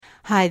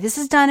Hi, this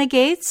is Donna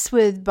Gates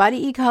with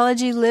Body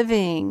Ecology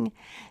Living.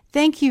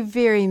 Thank you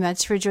very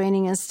much for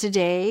joining us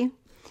today.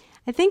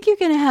 I think you're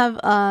going to have,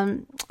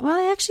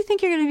 I actually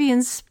think you're going to be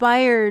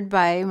inspired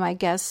by my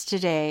guest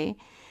today.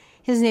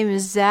 His name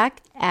is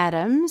Zac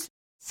Adams.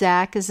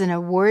 Zac is an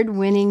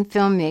award-winning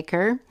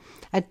filmmaker,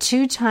 a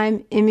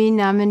 2-time Emmy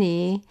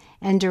nominee,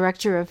 and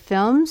director of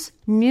films,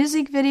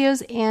 music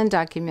videos, and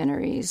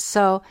documentaries.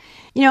 So,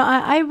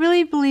 I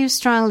really believe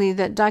strongly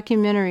that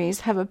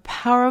documentaries have a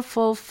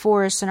powerful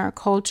force in our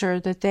culture,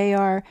 that they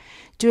are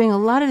doing a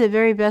lot of the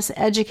very best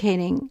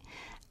educating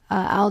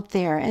out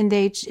there, and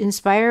they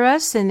inspire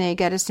us and they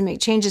get us to make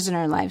changes in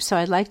our life. So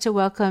I'd like to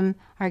welcome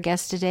our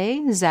guest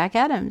today, Zac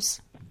Adams.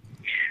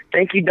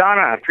 Thank you,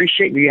 Donna. I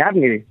appreciate you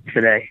having me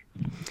today.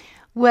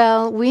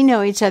 Well, we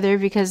know each other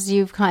because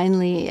you've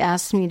kindly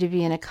asked me to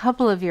be in a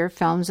couple of your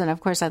films, and of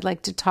course I'd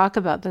like to talk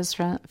about those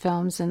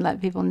films and let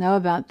people know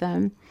about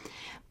them.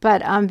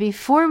 But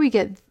before we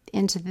get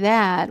into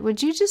that,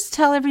 would you just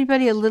tell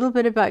everybody a little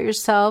bit about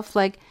yourself?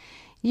 Like,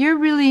 you're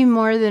really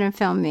more than a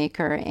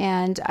filmmaker,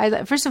 and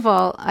first of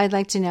all, I'd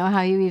like to know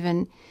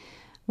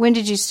when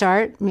did you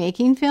start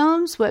making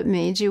films? What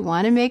made you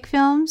want to make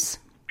films?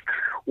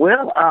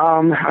 Well,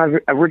 I'm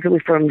originally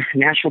from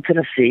Nashville,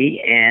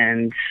 Tennessee,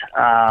 and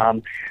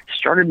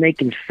started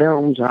making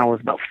films when I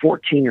was about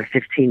 14 or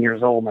 15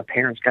 years old. My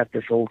parents got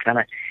this old kind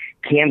of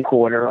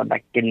camcorder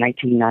back in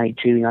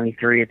 1992,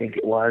 93, I think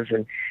it was,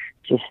 and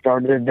just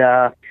started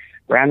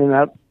rounding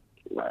up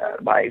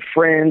my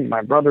friends,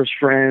 my brother's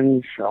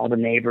friends, all the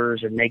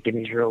neighbors, and making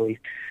these really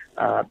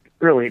at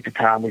the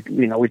time,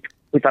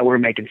 we thought we were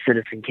making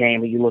Citizen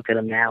Kane, but you look at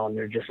them now and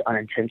they're just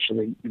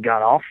unintentionally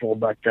god awful.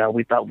 But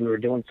we thought we were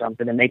doing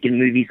something and making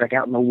movies like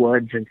out in the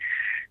woods and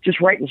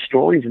just writing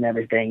stories and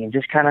everything, and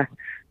just kind of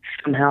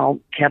somehow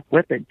kept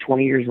with it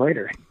 20 years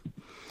later.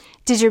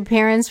 Did your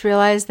parents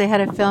realize they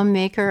had a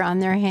filmmaker on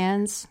their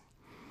hands?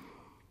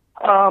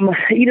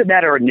 Either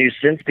that or a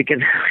nuisance,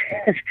 because,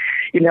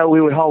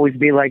 we would always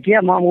be like, yeah,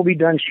 Mom, we'll be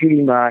done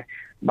shooting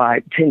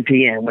by 10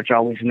 p.m., which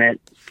always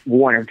meant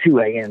 1 or 2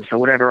 a.m. So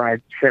whatever I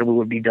said we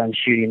would be done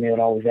shooting, they would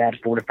always add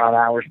 4 to 5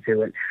 hours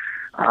to it.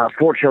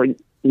 Fortunately,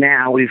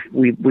 now we've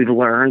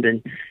learned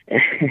and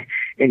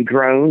and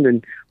grown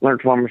and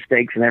learned from our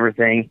mistakes and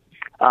everything.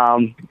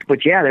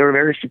 But yeah, they were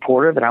very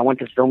supportive, and I went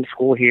to film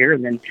school here,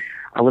 and then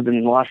I lived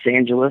in Los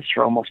Angeles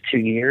for almost 2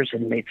 years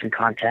and made some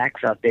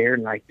contacts out there,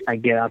 and I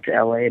get out to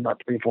LA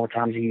about 3-4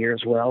 times a year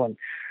as well, and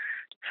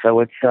so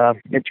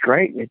it's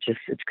great.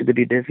 It's good to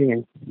be busy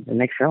and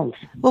make films.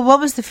 Well, what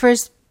was the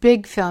first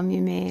big film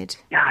you made?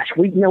 Gosh,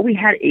 we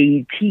had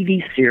a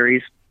TV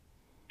series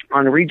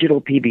on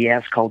regional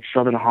PBS called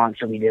Southern Haunts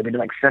that we did. We did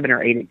like 7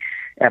 or 8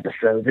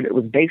 episodes, and it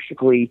was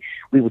basically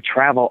we would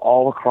travel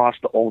all across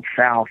the Old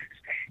South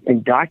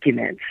and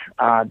document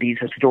these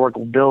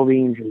historical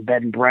buildings and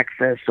bed and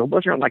breakfast. So it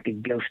wasn't like a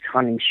ghost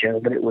hunting show,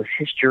 but it was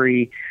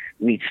history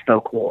meets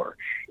folklore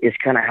is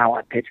kind of how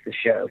I pitched the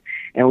show.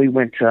 And we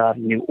went to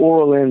New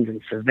Orleans and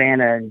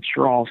Savannah and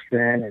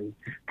Charleston and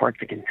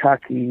parts of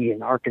Kentucky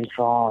and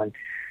Arkansas and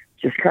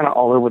just kind of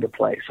all over the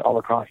place, all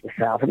across the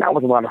South. And that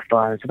was a lot of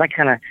fun. So that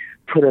kind of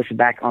put us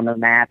back on the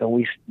map, and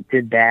we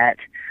did that.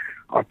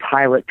 Our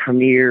pilot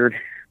premiered,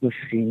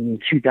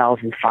 in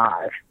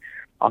 2005,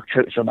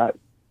 October, so about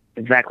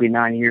exactly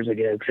 9 years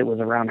ago, because it was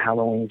around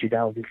Halloween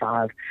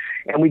 2005.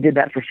 And we did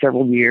that for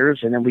several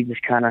years, and then we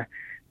just kind of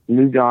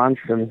moved on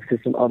to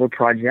some other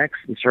projects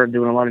and started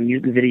doing a lot of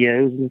music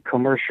videos and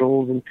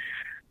commercials and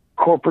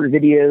corporate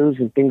videos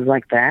and things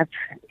like that.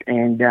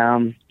 And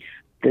then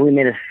we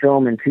made a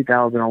film in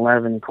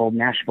 2011 called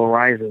Nashville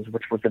Rises,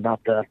 which was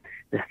about the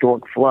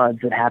historic floods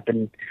that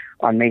happened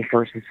on May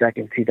 1st and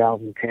 2nd,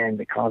 2010,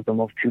 that caused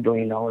almost $2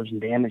 billion in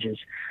damages.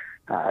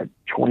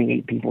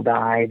 28 people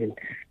died, and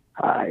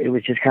it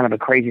was just kind of a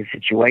crazy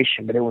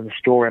situation, but it was a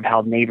story of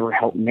how neighbor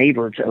helped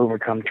neighbor to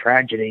overcome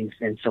tragedies.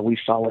 And so we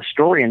saw a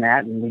story in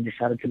that, and we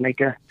decided to make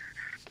a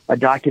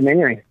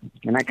documentary,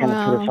 and that kind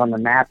of put us on the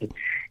map.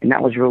 And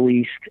that was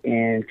released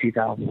in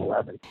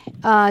 2011.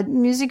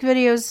 Music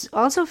videos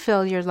also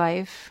fill your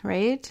life,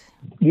 right?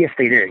 Yes,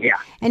 they do, yeah.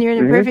 And you're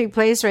in a perfect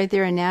place right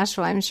there in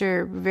Nashville. I'm sure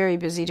you're very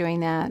busy doing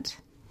that.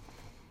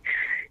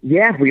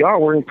 Yeah, we are.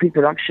 We're in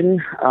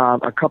pre-production.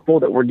 A couple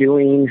that we're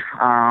doing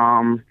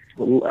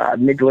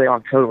mid to late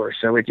October.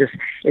 So it's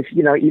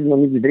even though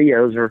music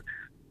videos are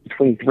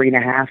between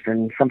 3.5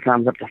 and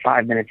sometimes up to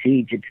 5 minutes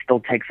each, it still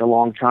takes a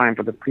long time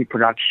for the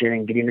pre-production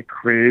and getting the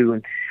crew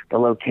and the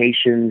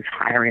locations,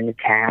 hiring the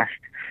cast,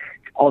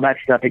 all that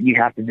stuff that you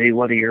have to do,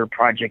 whether your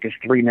project is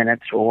 3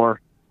 minutes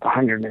or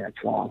 100 minutes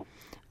long.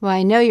 Well,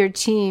 I know your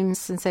team,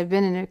 since I've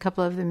been in a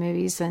couple of the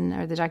movies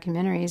or the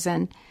documentaries,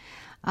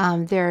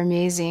 and they're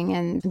amazing,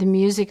 and the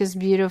music is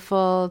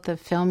beautiful. The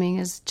filming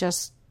is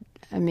just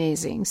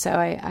amazing. So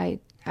I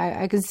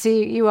can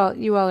see you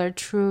all are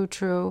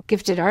true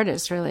gifted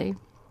artists, really.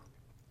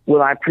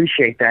 Well, I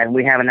appreciate that. And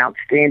we have an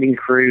outstanding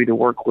crew to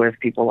work with,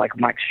 people like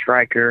Mike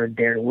Stryker,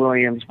 Darren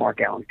Williams, Mark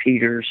Allen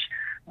Peters,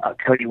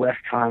 Cody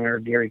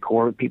Westheimer, Gary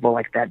Cord, people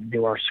like that to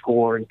do our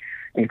score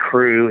and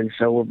crew. And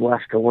so we're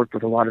blessed to work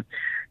with a lot of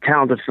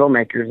talented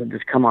filmmakers that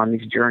just come on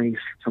these journeys.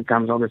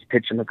 Sometimes I'll just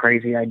pitch them a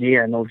crazy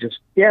idea, and they'll just,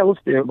 yeah, let's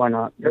do it. Why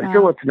not? Wow.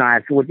 So it's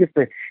nice. So it's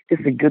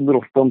just a good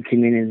little film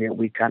community that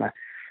we kind of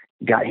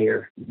got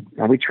here.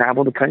 And we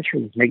travel the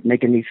country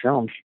making these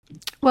films.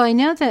 Well, I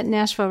know that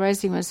Nashville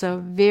Rising was a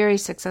very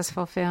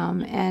successful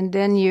film, and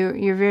then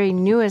your very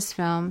newest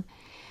film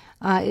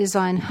is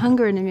on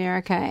hunger in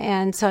America,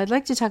 and so I'd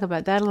like to talk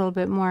about that a little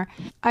bit more.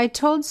 I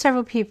told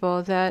several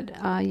people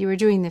that you were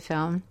doing the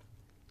film,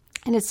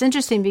 and it's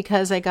interesting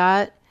because I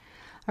got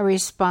a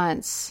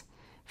response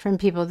from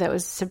people that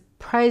was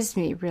surprised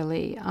me,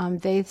 really.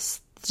 They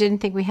didn't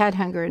think we had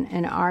hunger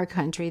in our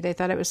country. They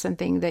thought it was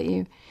something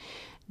that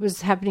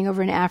was happening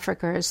over in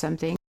Africa or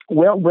something.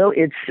 Well,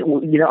 it's,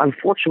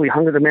 unfortunately,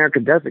 Hunger in America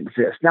does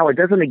exist. Now, it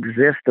doesn't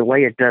exist the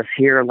way it does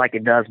here, like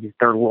it does in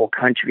third world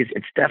countries.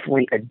 It's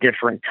definitely a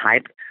different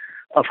type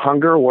of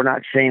hunger. We're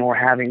not saying we're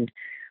having,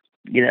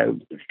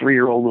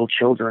 3-year-old little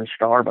children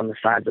starve on the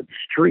sides of the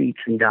streets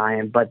and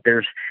dying, but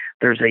there's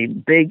a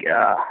big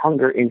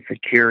hunger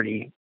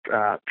insecurity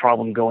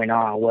problem going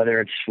on,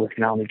 whether it's with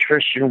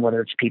malnutrition, whether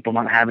it's people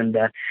not having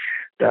the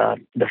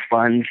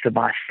funds to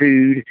buy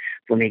food.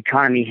 When the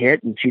economy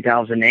hit in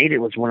 2008, it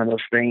was one of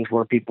those things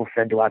where people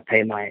said, do I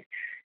pay my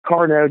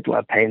car note, do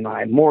I pay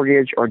my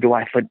mortgage, or do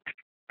I put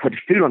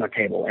food on the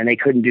table? And they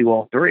couldn't do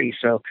all three.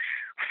 So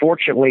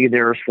fortunately,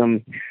 there are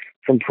some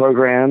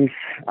programs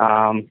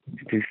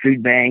through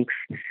food banks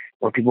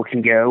where people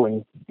can go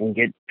and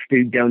get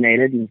food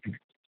donated. And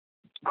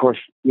of course,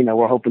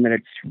 we're hoping that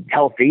it's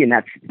healthy, and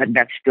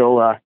that's still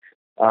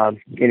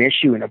an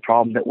issue and a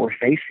problem that we're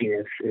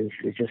facing is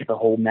just the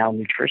whole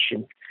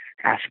malnutrition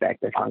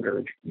aspect of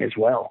hunger as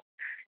well.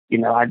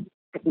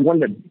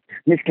 One of the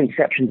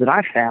misconceptions that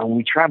I found when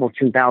we traveled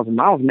 2,000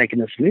 miles making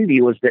this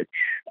movie was that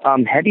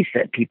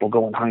heavyset people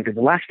go on hunger.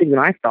 The last thing that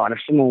I thought, if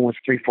someone was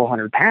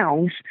 300-400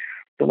 pounds,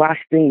 the last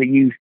thing that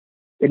you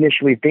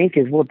initially think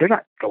is, well, they're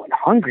not going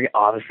hungry.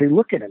 Obviously,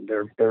 look at them;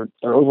 they're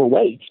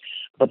overweight,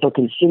 but they're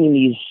consuming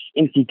these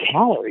empty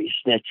calories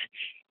that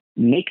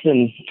make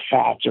them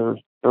fat or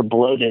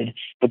bloated,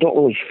 but don't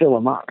really fill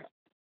them up.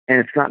 And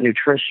it's not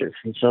nutritious.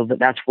 And so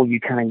that's where you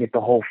kind of get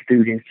the whole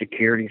food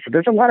insecurity. So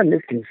there's a lot of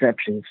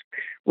misconceptions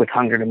with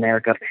Hunger in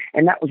America.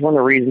 And that was one of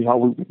the reasons why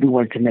we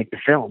wanted to make the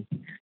film,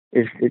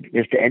 is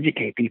to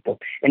educate people.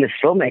 And as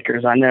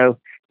filmmakers, I know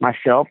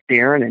myself,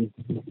 Darren, and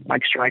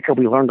Mike Stryker,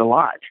 we learned a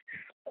lot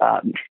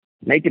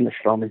making this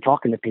film and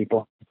talking to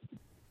people.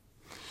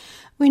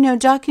 We know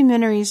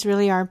documentaries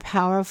really are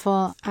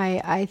powerful.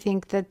 I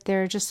think that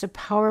they're just a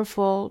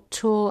powerful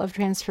tool of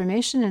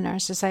transformation in our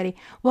society.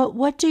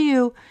 What do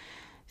you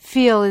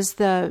feel is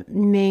the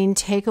main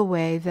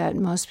takeaway that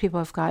most people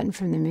have gotten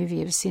from the movie?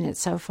 You've seen it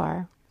so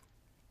far.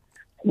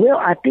 Well,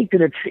 I think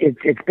that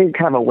it's been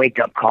kind of a wake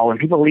up call. When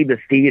people leave the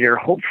theater,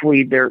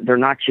 hopefully they're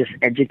not just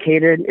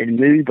educated and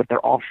moved, but they're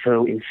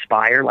also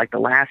inspired. Like the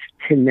last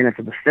 10 minutes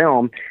of the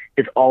film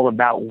is all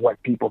about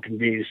what people can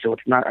do. So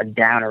it's not a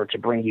downer to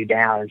bring you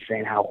down and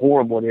saying how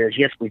horrible it is.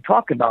 Yes, we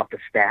talk about the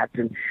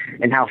stats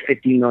and how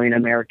 50 million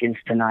Americans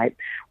tonight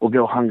will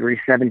go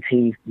hungry.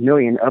 17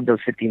 million of those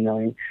 50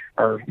 million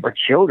are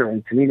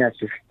children. To me, that's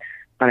just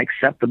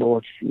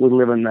unacceptable. We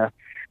live in the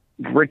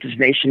richest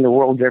nation the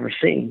world's ever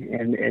seen,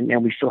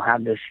 and we still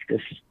have this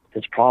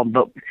problem.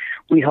 But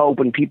we hope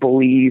when people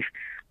leave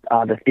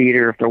the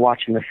theater, if they're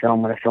watching the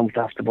film at a film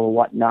festival or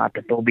whatnot,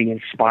 that they'll be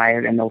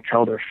inspired and they'll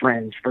tell their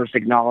friends. First,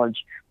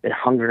 acknowledge that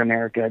hunger in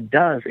America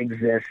does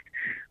exist,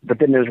 but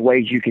then there's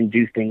ways you can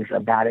do things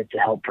about it to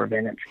help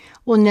prevent it.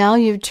 Well, now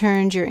you've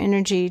turned your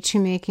energy to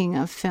making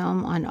a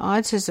film on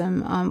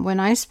autism.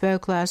 When I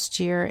spoke last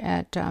year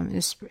at,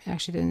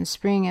 actually in the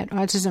spring, at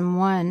Autism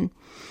One,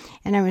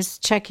 and I was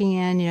checking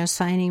in,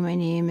 signing my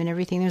name and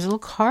everything. There's a little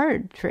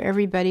card for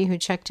everybody who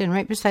checked in.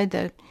 Right beside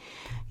the,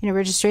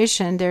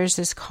 registration, there's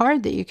this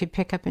card that you could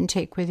pick up and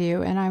take with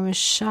you. And I was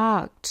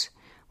shocked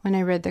when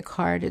I read the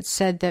card. It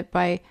said that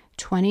by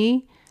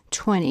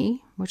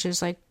 2020, which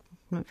is like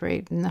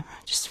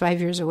just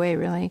 5 years away,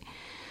 really,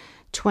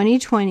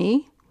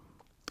 2020,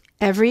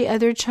 every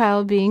other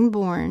child being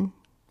born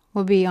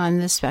will be on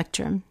the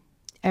spectrum.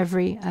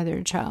 Every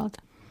other child.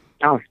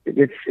 Oh,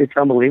 it's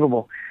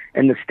unbelievable.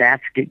 And the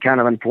stats get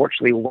kind of,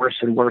 unfortunately, worse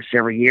and worse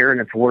every year,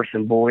 and it's worse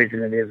in boys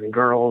than it is in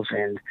girls.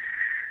 And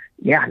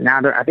yeah, now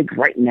I think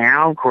right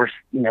now, of course,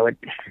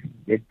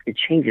 it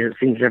changes. It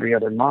seems every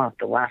other month.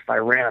 The last I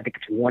read, I think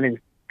it's 1 in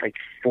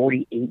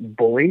 48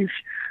 boys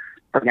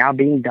are now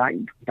being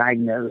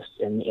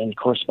diagnosed. And of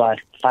course, by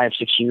 5-6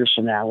 years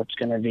from now, it's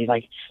going to be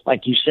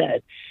like you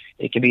said,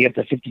 it could be up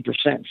to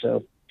 50%.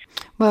 So,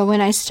 well, when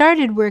I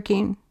started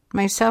working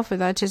myself with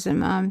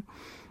autism,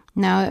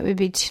 now it would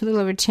be a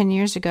little over 10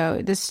 years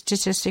ago, the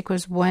statistic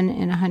was 1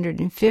 in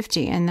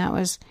 150, and that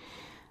was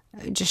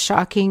just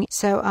shocking.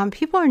 So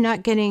people are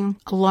not getting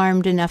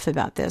alarmed enough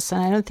about this,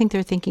 and I don't think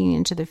they're thinking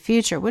into the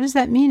future. What does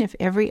that mean if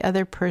every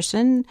other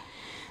person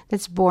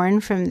that's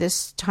born from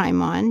this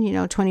time on,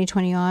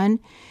 2020 on,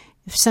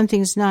 if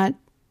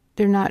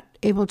they're not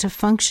able to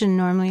function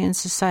normally in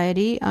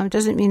society, it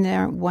doesn't mean they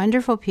aren't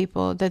wonderful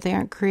people, that they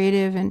aren't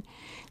creative and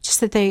just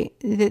that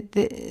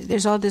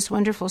there's all this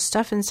wonderful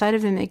stuff inside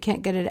of them. They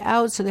can't get it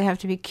out, so they have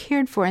to be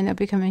cared for, and they'll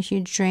become a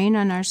huge drain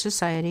on our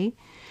society.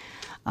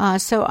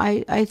 So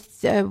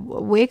a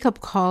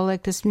wake-up call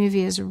like this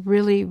movie is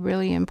really,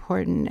 really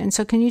important. And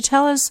so can you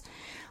tell us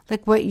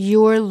like what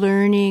you're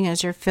learning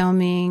as you're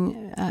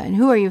filming, and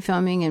who are you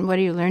filming, and what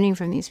are you learning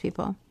from these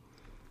people?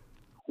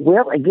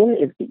 Well, again,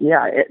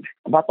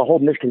 about the whole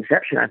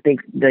misconception. I think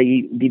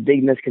the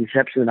big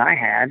misconception that I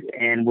had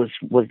and was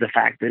the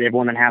fact that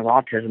everyone that has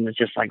autism is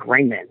just like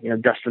Rain Man,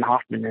 Dustin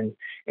Hoffman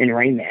in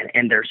Rain Man,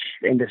 and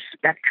the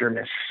spectrum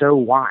is so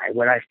wide.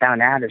 What I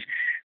found out is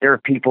there are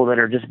people that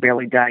are just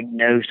barely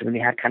diagnosed, and they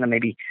have kind of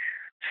maybe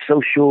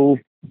social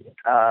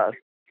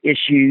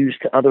issues,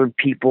 to other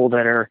people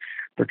that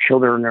their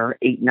children are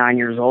 8, 9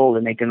 years old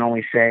and they can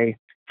only say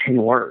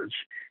 10 words.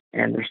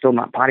 And they're still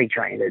not potty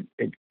trained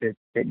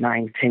at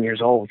 9, 10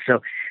 years old.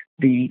 So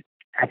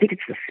I think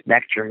it's the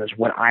spectrum is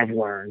what I've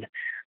learned,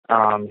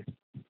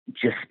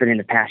 just spending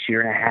the past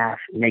year and a half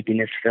making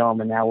this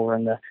film, and now we're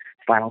in the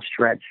final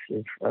stretch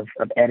of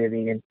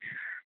editing and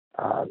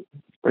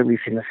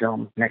releasing the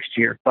film next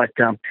year. But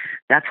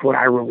that's what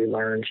I really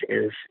learned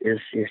is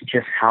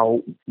just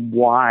how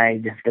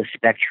wide the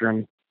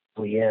spectrum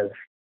really is.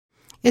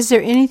 Is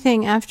there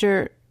anything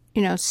after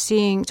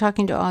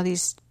talking to all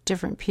these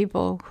different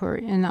people who are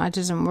in the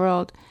autism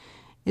world,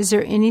 is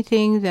there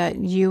anything that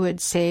you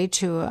would say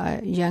to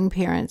young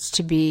parents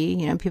to be,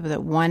 people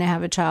that want to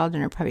have a child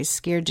and are probably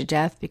scared to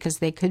death because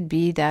they could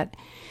be that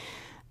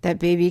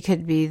baby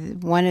could be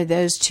one of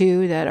those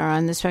two that are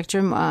on the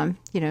spectrum,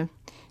 the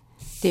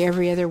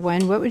every other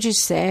one? What would you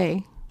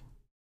say?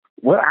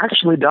 Well,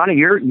 actually, Donna,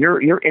 your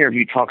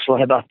interview talks a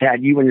lot about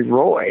that. You and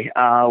Roy,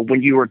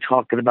 when you were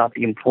talking about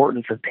the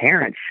importance of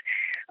parents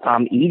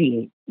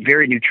eating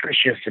very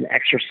nutritious and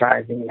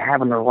exercising and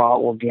having the raw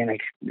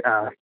organic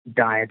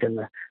diet and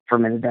the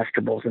fermented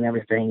vegetables and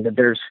everything, that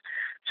there's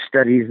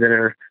studies that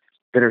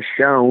are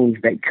shown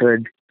that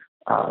could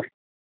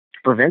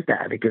prevent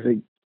that, because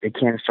they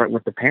can't start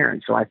with the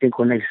parents. So I think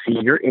when they see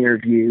your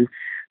interview,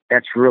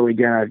 that's really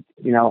gonna,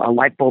 a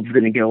light bulb's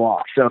gonna go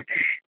off. So,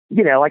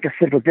 like I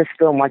said, with this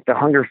film, like the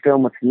Hunger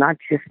film, it's not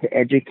just to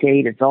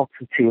educate, it's also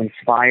to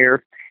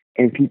inspire,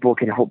 and people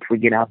can hopefully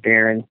get out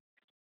there and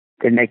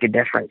make a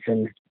difference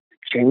and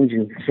change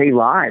and save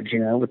lives,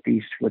 with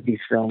these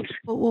films.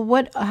 Well,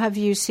 what have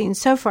you seen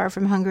so far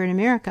from Hunger in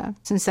America,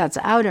 since that's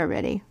out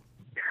already?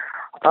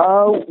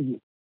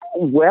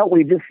 Well,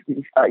 we just,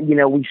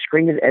 we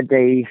screened it at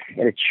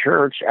a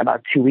church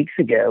about 2 weeks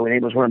ago, and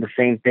it was one of the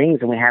same things,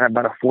 and we had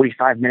about a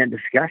 45-minute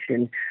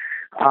discussion.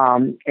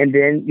 And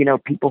then,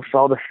 people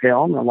saw the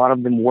film, and a lot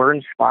of them were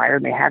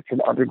inspired. They had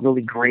some other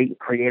really great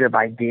creative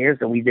ideas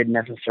that we didn't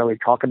necessarily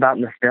talk about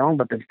in the film,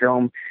 but the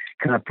film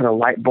kind of put a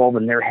light bulb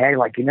in their head,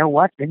 like,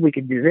 what, then we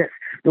could do this,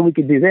 then we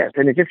could do this.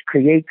 And it just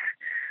creates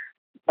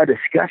a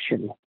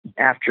discussion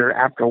after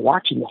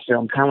watching the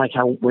film, kind of like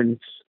how when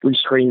we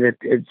screened it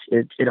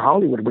at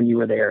Hollywood when you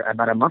were there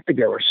about a month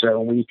ago or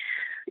so. And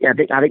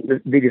I think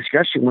the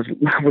discussion was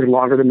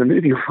longer than the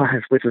movie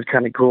was, which was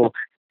kind of cool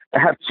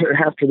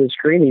after the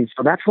screening.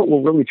 So that's what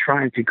we're really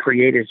trying to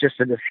create, is just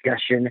a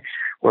discussion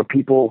where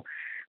people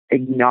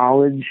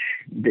acknowledge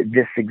that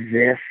this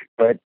exists,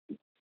 but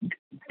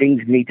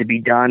things need to be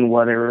done,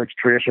 whether it's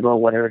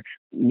traditional, whether it's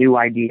new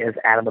ideas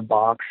out of the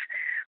box,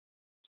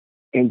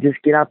 and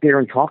just get out there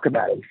and talk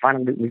about it and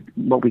find out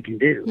what we can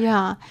do.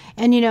 Yeah.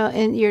 And,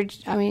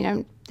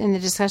 I'm in the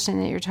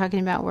discussion that you're talking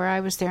about where I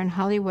was there in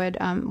Hollywood,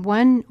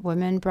 one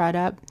woman brought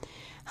up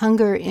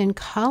hunger in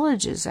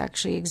colleges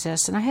actually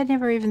exists. And I had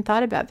never even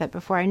thought about that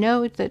before. I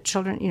know that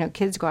children,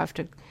 kids go off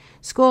to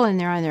school and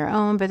they're on their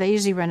own, but they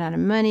usually run out of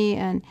money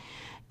and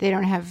they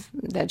don't have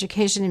the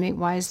education to make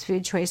wise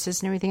food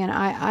choices and everything. And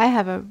I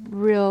have a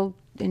real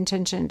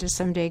intention to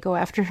someday go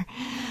after,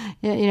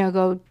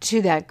 go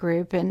to that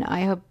group. And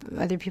I hope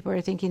other people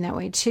are thinking that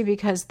way too,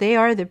 because they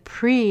are the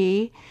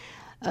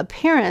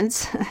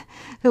parents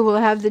who will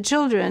have the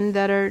children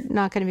that are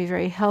not going to be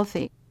very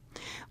healthy.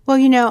 Well,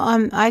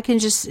 I can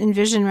just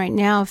envision right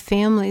now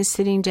families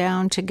sitting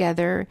down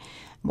together,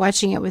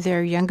 watching it with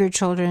their younger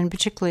children,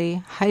 particularly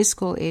high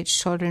school age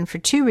children, for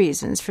two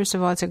reasons. First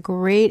of all, it's a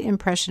great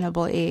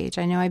impressionable age.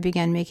 I know I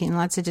began making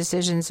lots of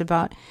decisions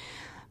about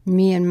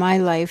me and my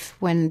life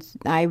when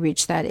I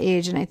reached that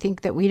age, and I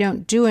think that we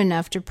don't do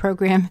enough to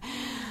program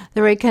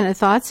the right kind of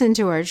thoughts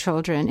into our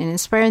children and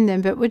inspire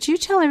them. But would you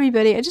tell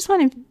everybody, I just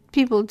wanted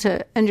people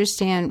to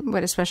understand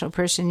what a special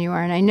person you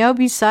are. And I know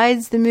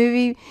besides the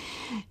movie,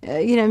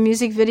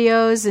 music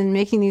videos and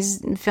making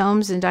these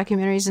films and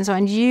documentaries and so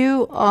on,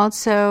 you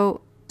also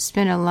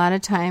spend a lot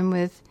of time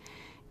with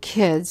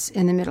kids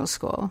in the middle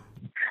school.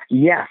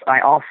 Yes,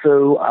 I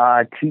also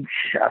teach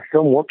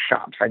film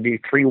workshops. I do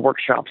 3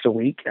 workshops a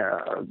week,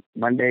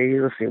 Monday,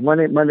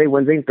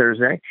 Wednesday, and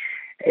Thursday.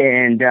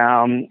 And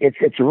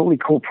it's a really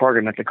cool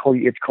program.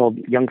 It's called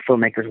Young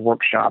Filmmakers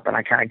Workshop, and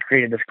I kind of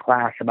created this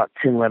class about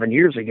 10, 11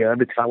 years ago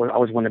because I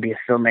always wanted to be a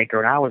filmmaker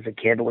when I was a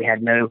kid, but we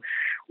had no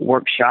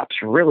workshops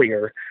really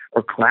or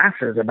or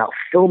classes about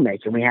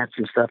filmmaking. We had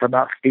some stuff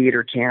about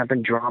theater camp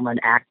and drama and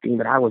acting,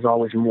 but I was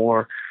always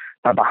more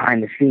a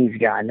behind the scenes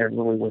guy, and never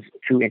really was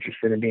too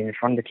interested in being in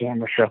front of the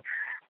camera. So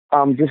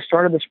just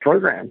started this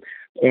program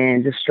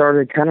and just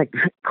started kind of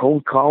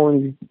cold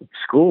calling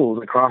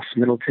schools across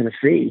Middle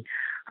Tennessee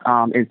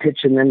and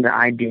pitching them the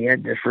idea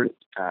at different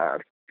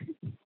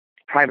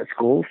private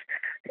schools.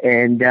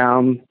 And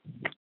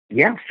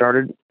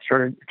started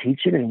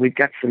teaching, and we've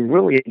got some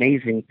really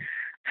amazing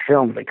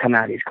films that come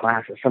out of these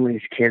classes. Some of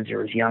these kids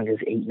are as young as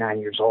 8, 9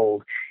 years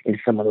old in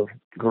some of those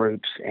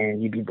groups,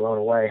 and you'd be blown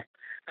away.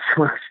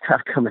 Some of the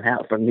stuff coming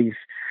out from these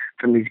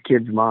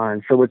kids'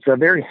 minds. So it's a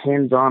very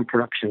hands-on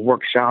production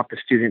workshop. The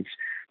students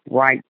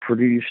write,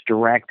 produce,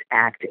 direct,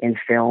 act, and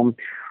film.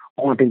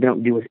 Only thing they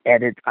don't do is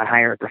edit. I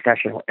hire a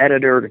professional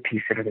editor to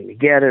piece everything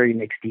together. He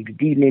makes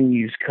DVD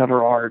menus,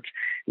 cover art,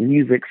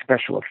 music,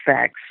 special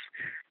effects,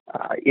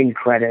 in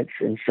credits.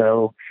 And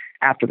so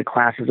after the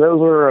class is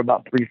over,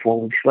 about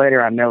 3-4 weeks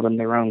later, I mail them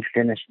their own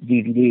finished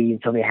DVD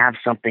until they have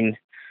something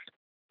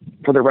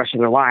for the rest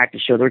of their life to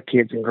show their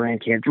kids and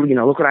grandkids. You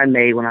know, look what I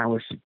made when I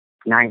was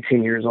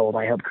 19 years old.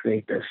 I helped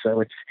create this.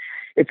 So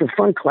it's a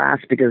fun class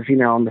because, you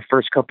know, in the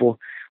first couple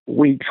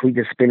weeks, we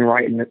just been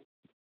writing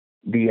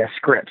the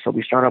script. So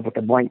we start off with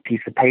a blank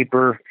piece of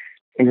paper.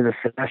 Into the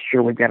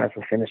semester, we've got us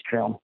a finished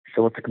film.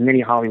 So it's like mini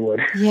Hollywood.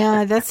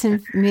 Yeah, that's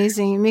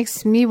amazing. It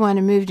makes me want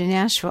to move to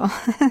Nashville.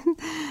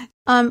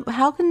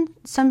 How can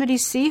somebody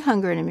see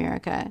Hunger in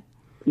America?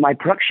 My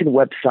production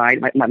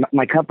website,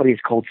 my company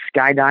is called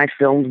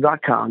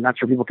skydivefilms.com. That's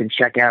where people can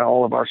check out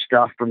all of our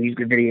stuff, from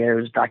music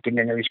videos,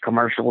 documentaries,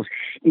 commercials.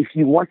 If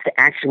you want to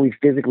actually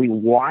physically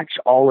watch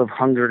all of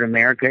Hunger in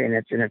America in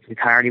its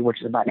entirety,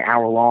 which is about an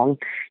hour long,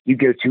 you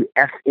go to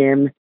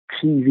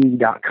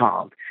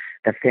fmtv.com.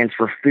 That stands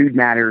for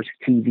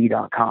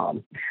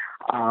foodmatterstv.com.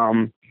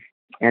 And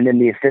then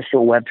the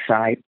official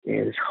website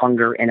is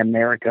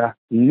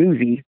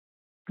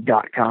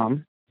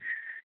hungerinamericamovie.com.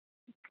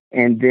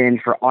 And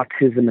then for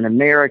Autism in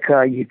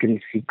America, you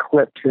can see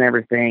clips and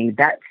everything.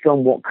 That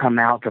film won't come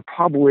out till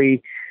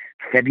probably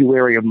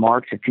February or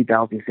March of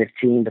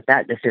 2015, but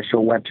that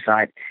official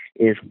website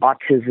is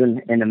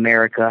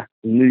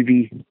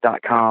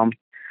autisminamericamovie.com.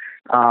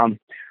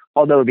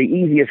 Although the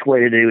easiest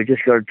way to do is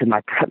just go to my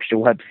production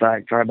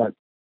website. Sorry about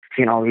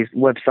seeing all these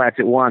websites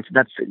at once.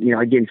 That's, you know,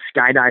 again,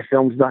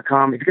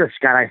 skydivefilms.com. If you go to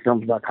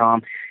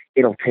skydivefilms.com,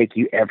 it'll take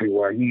you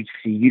everywhere. You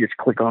just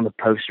click on the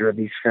poster of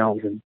these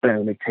films, and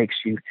boom, it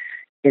takes you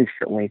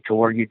instantly to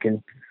where you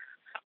can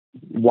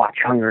watch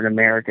Hunger in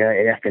America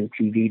at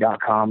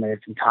fmtv.com in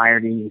its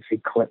entirety. You can see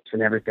clips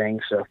and everything.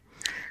 So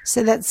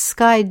that's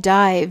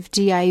Skydive,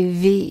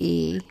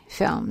 DIVE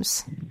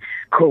films.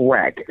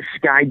 Correct.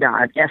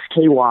 Skydive,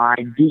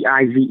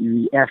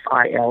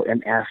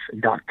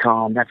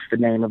 skydivefilms.com. That's the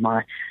name of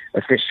my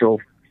official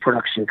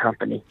production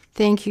company.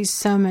 Thank you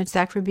so much,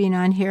 Zac, for being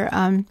on here.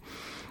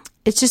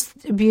 It's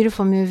just a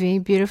beautiful movie,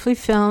 beautifully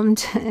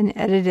filmed and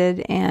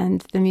edited,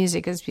 and the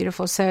music is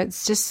beautiful. So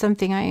it's just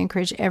something I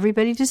encourage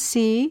everybody to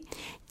see.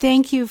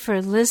 Thank you for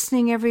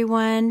listening,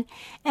 everyone,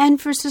 and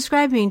for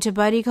subscribing to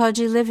Body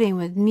Ecology Living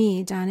with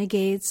me, Donna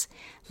Gates.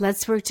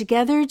 Let's work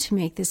together to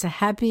make this a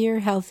happier,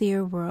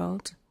 healthier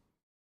world.